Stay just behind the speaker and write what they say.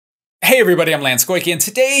Hey everybody, I'm Lance Goyke, and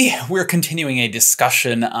today we're continuing a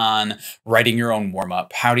discussion on writing your own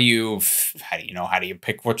warm-up. How do you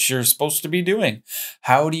pick what you're supposed to be doing?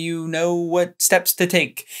 How do you know what steps to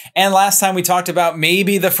take? And last time we talked about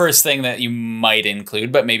maybe the first thing that you might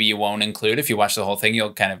include, but maybe you won't include. If you watch the whole thing,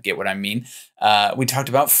 you'll kind of get what I mean. We talked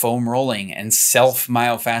about foam rolling and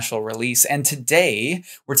self-myofascial release. And today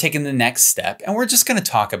we're taking the next step and we're just going to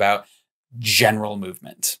talk about general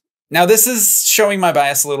movement. Now, this is showing my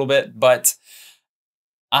bias a little bit, but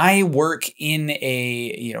I work in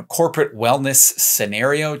a corporate wellness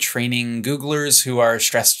scenario, training Googlers who are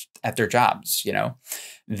stressed at their jobs.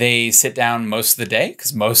 They sit down most of the day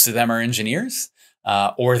because most of them are engineers,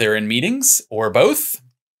 or they're in meetings, or both.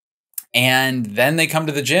 And then they come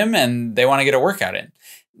to the gym and they want to get a workout in.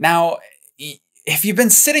 Now, if you've been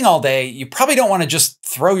sitting all day, you probably don't want to just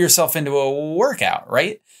throw yourself into a workout,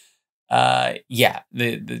 right? Yeah,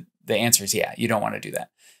 the answer is yeah, you don't want to do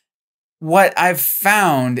that. What I've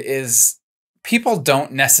found is people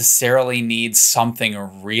don't necessarily need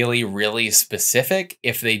something really, really specific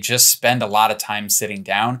if they just spend a lot of time sitting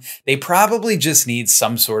down. They probably just need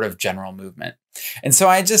some sort of general movement. And so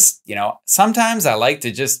I just, sometimes I like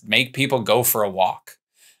to just make people go for a walk.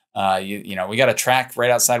 We got a track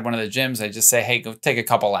right outside one of the gyms. I just say, hey, go take a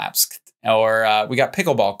couple laps. Or we got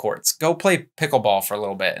pickleball courts. Go play pickleball for a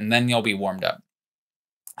little bit and then you'll be warmed up.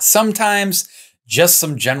 Sometimes just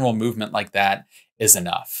some general movement like that is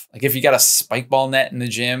enough. Like if you got a spike ball net in the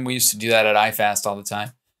gym, we used to do that at iFast all the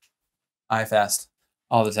time.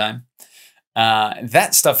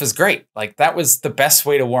 That stuff is great. Like that was the best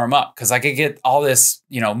way to warm up because I could get all this,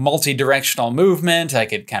 multi-directional movement. I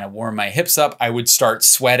could kind of warm my hips up. I would start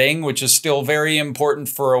sweating, which is still very important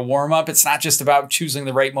for a warm up. It's not just about choosing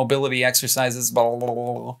the right mobility exercises, blah, blah,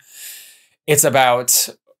 blah, blah. It's about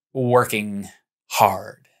working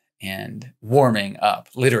hard and warming up,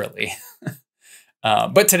 literally.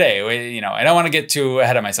 But today, I don't want to get too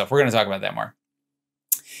ahead of myself. We're going to talk about that more.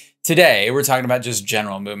 Today, we're talking about just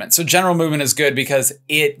general movement. So general movement is good because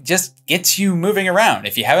it just gets you moving around.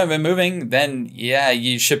 If you haven't been moving, then yeah,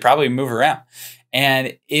 you should probably move around.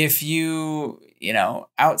 And if you,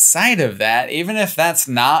 outside of that, even if that's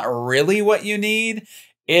not really what you need,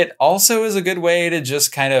 it also is a good way to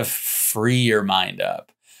just kind of free your mind up.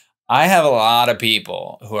 I have a lot of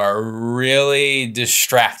people who are really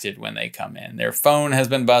distracted when they come in. Their phone has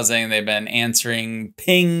been buzzing. They've been answering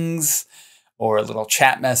pings or little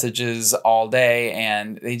chat messages all day.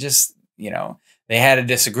 And they just, they had a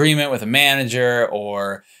disagreement with a manager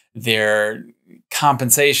or their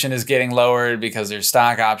compensation is getting lowered because their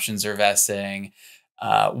stock options are vesting.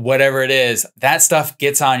 Whatever it is, that stuff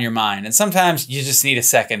gets on your mind. And sometimes you just need a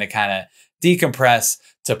second to kind of decompress,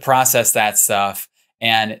 to process that stuff.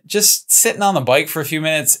 And just sitting on the bike for a few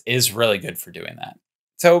minutes is really good for doing that.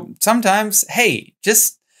 So sometimes, hey,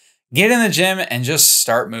 just get in the gym and just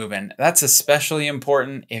start moving. That's especially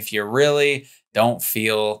important if you really don't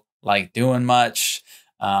feel like doing much.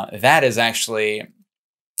 That is actually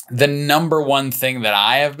the number one thing that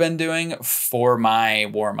I have been doing for my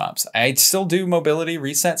warm-ups. I still do mobility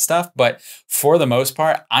reset stuff, but for the most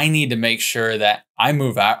part, I need to make sure that I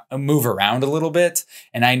move around a little bit,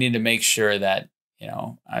 and I need to make sure that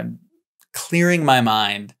I'm clearing my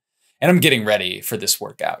mind and I'm getting ready for this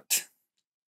workout.